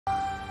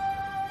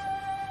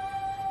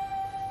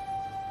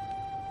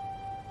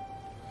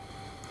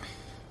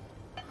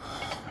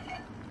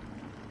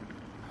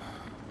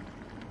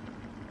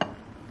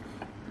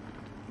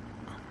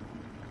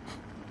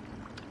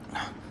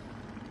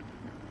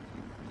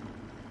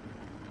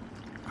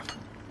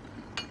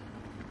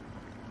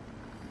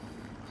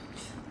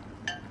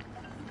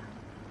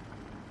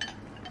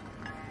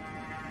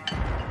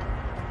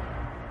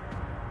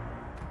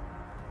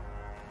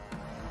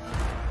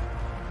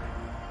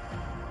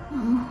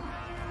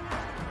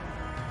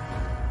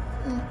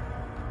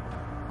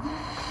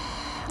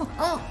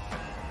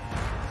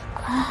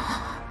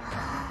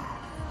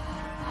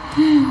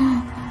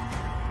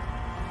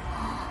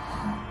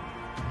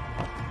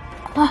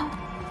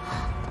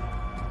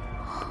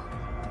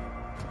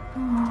狐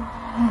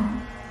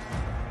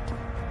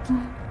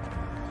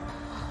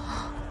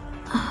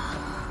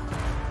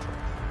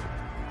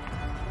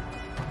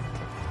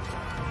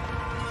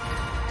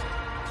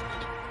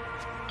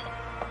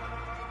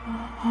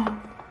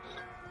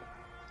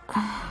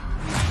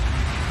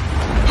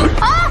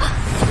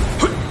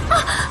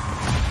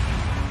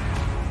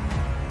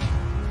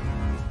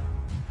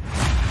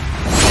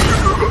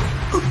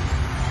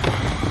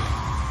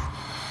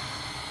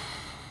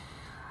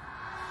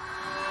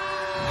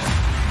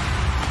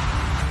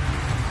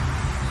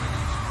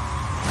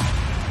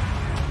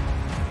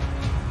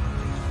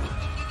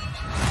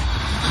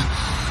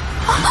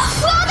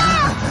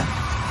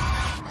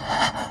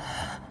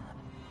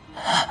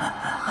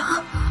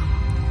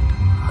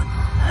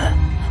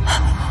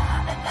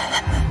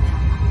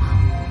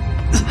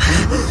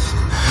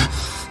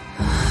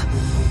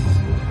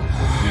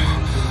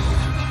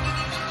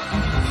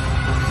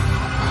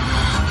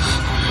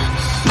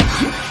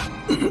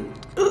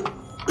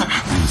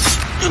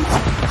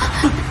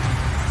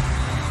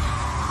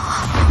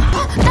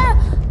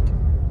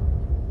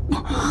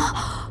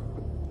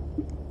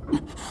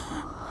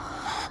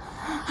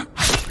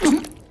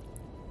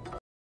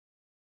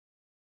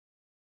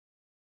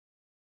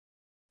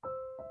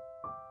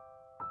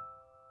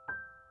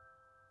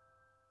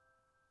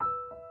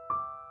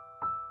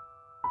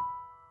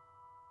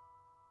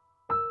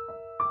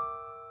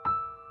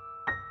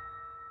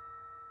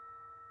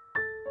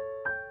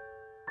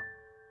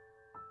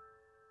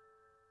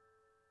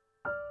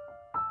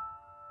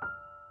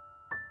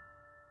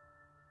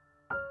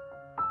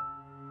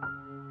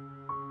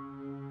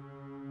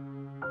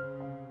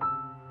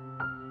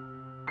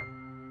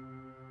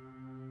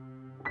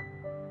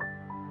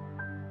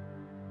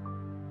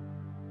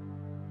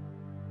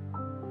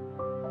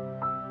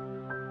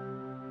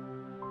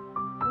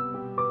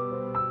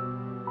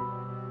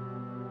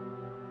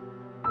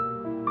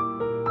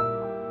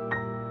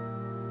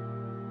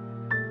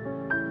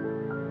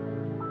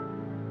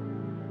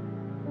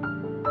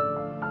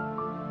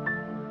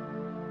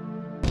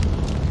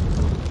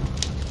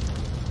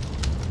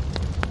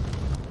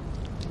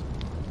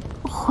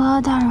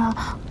妖大人，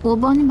我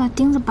帮你把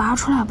钉子拔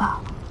出来吧。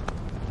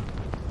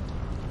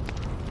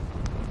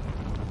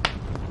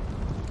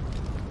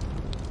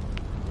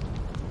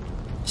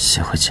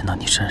血会溅到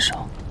你身上。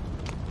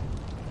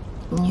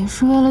你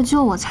是为了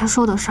救我才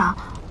受的伤，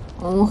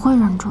我会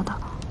忍住的。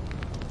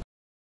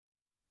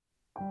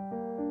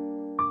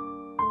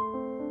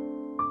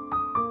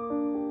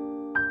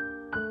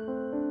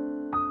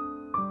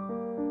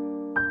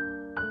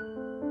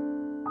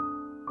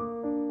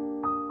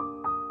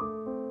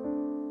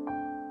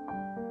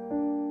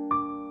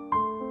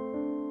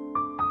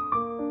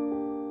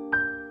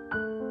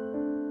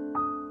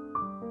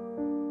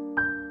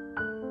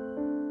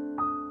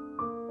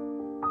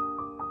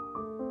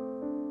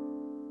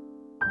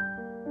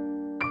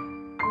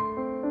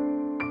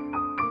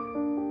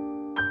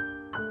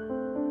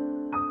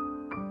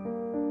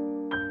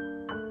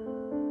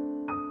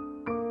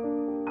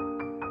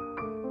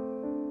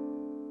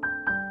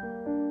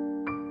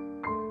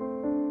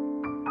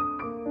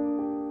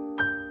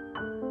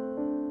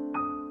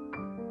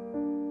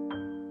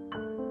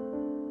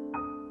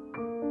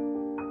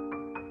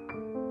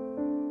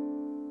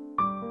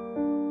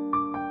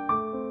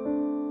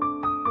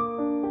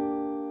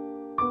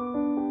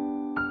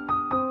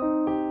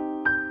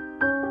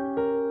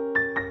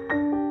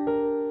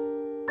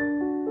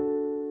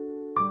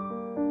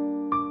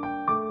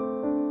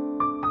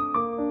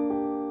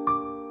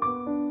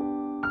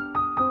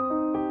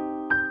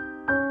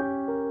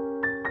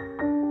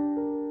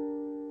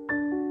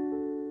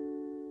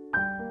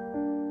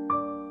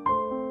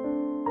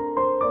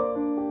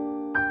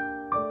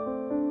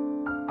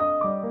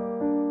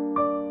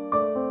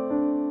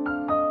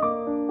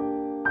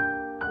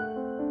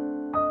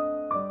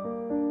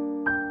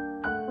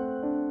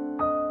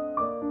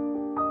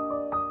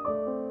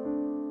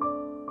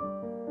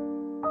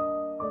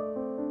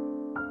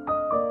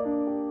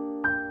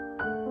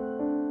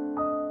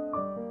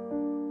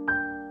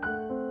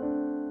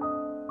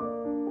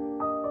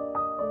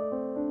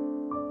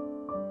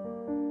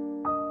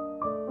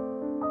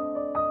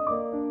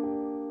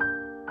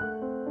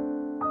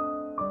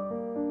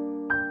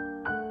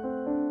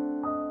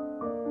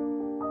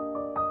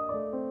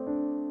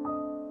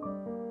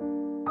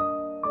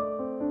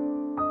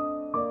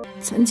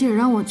曾经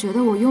让我觉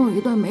得我拥有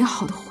一段美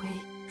好的回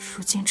忆，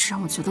如今只让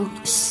我觉得恶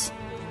心。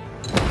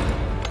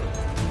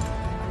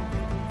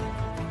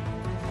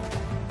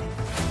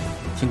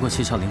听过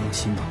七窍玲珑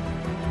心吗？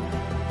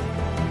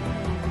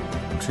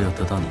只有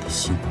得到你的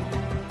心，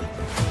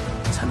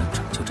才能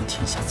拯救这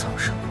天下苍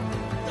生。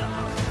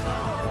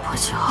伯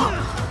裘，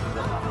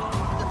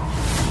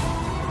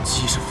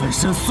即使粉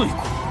身碎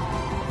骨，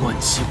万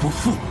劫不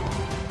复，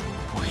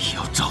我也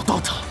要找到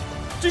他。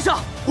军上，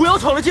狐妖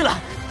闯了进来。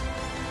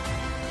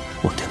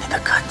我对你的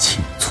感情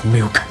从没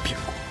有改变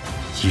过，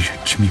一人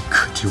之命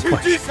可敌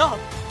万人。军上，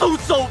动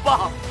手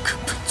吧！根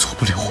本做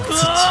不了我自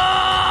己。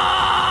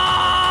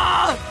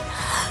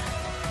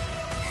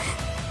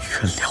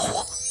原谅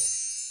我。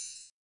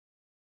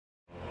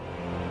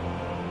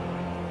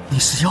你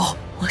是妖，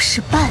我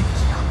是半妖。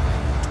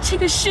这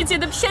个世界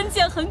的偏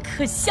见很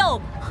可笑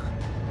吧？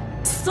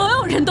所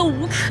有人都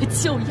无可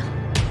救药。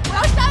我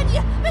要杀你，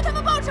为他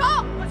们报仇！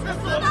去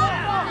死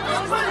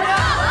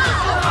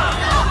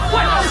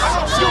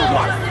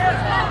吧！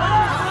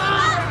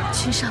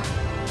君上，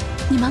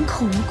你满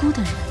口无辜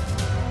的人，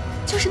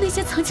就是那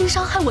些曾经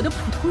伤害我的普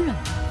通人。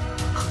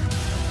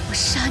我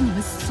杀你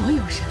们所有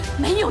人，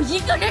没有一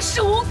个人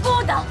是无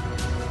辜的。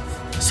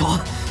小安，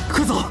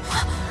快走！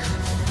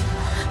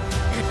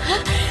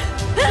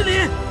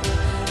你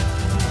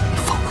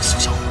放过苏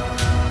小环。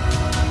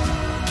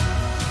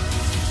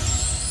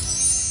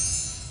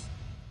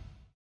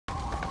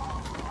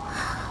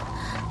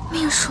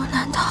命数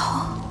难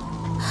逃，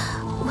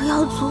我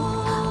妖族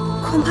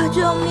恐怕就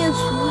要灭族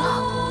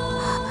了。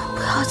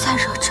不要再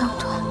惹争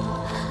端，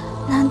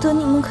难得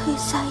你们可以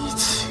在一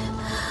起，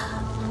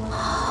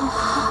好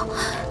好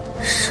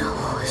生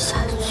活下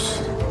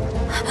去。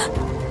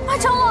阿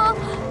长老，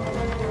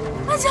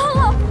阿长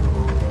老，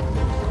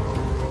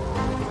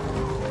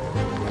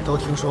都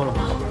听说了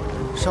吗？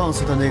上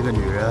次的那个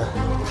女人，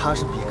她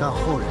是比干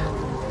后人，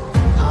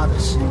她的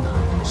心呢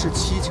是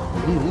七巧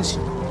玲珑心，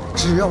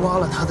只要挖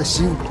了她的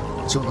心，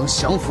就能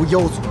降服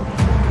妖族。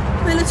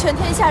为了全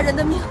天下人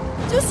的命，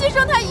就牺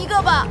牲她一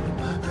个吧。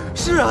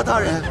是啊，大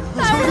人，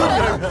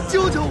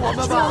求救我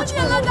们吧！求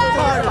你了，大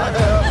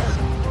人！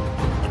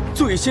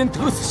最先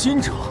得此心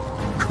者，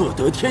可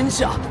得天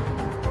下。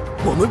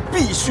我们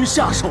必须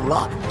下手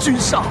了，君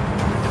上。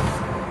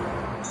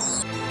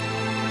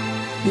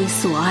你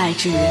所爱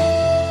之人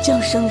将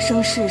生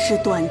生世世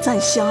短暂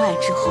相爱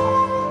之后，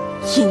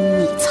因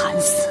你惨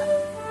死。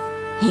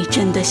你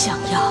真的想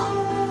要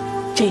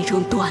这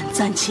种短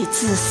暂且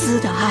自私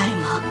的爱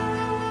吗？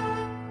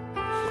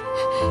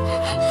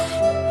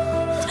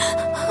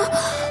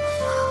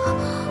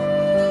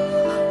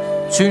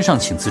君上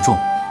请自重，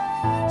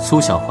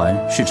苏小环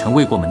是臣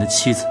未过门的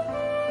妻子。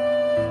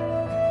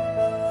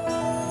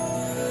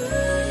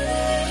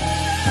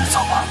你们走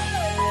吧。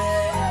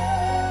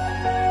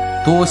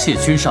多谢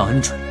君上恩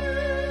准。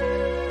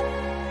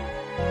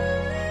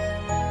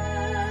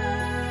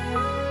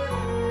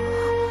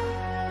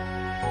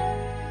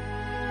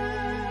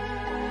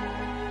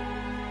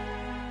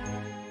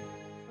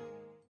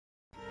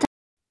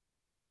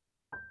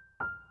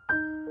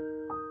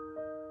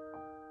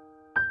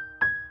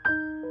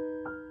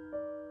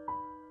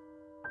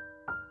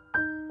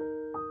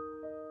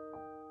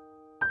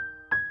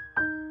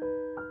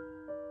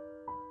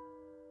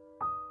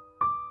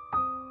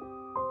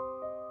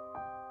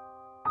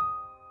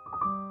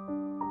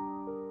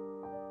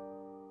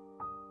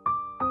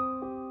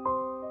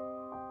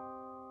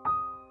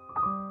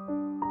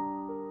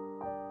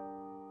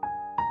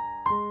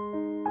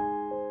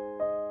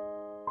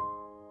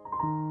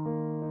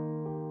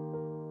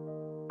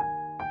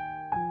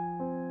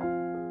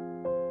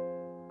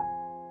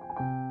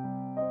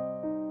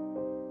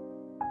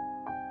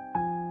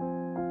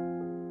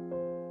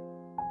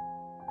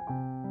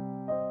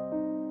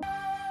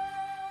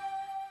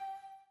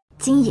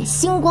今夜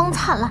星光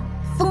灿烂，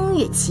风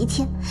月齐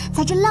天，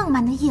在这浪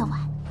漫的夜晚，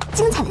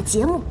精彩的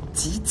节目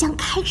即将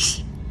开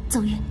始。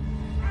奏乐，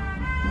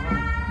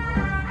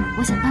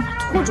我想办法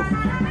拖住狐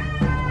妖。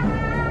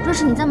若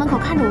是你在门口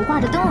看着我挂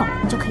着灯笼，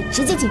就可以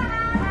直接进入。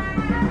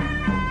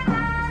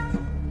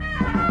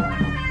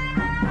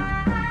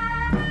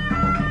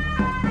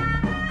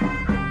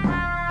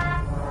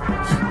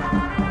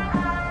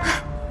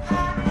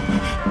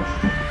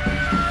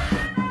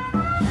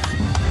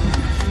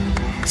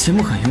节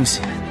目很用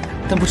心，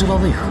但不知道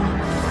为何，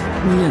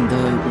你演的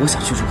我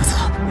想去如厕，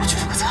我去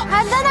如厕。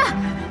哎，等等，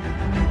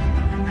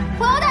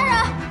狐妖大人，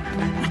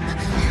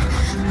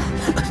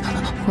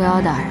狐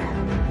妖大人，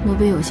奴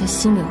婢有些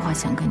心里话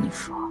想跟你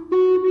说。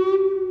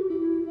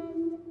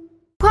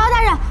狐妖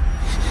大人，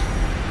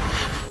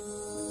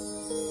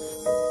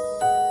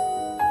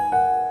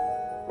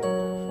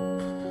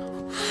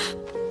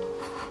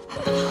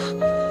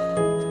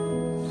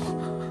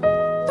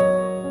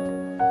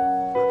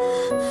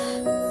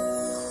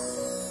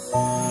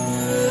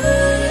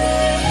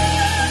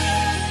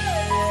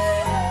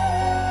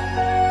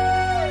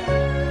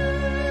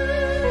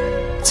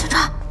青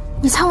川，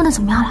你猜问的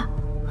怎么样了？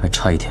还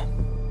差一点。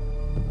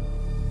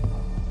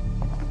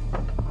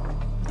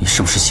你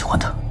是不是喜欢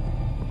他？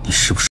你是不是？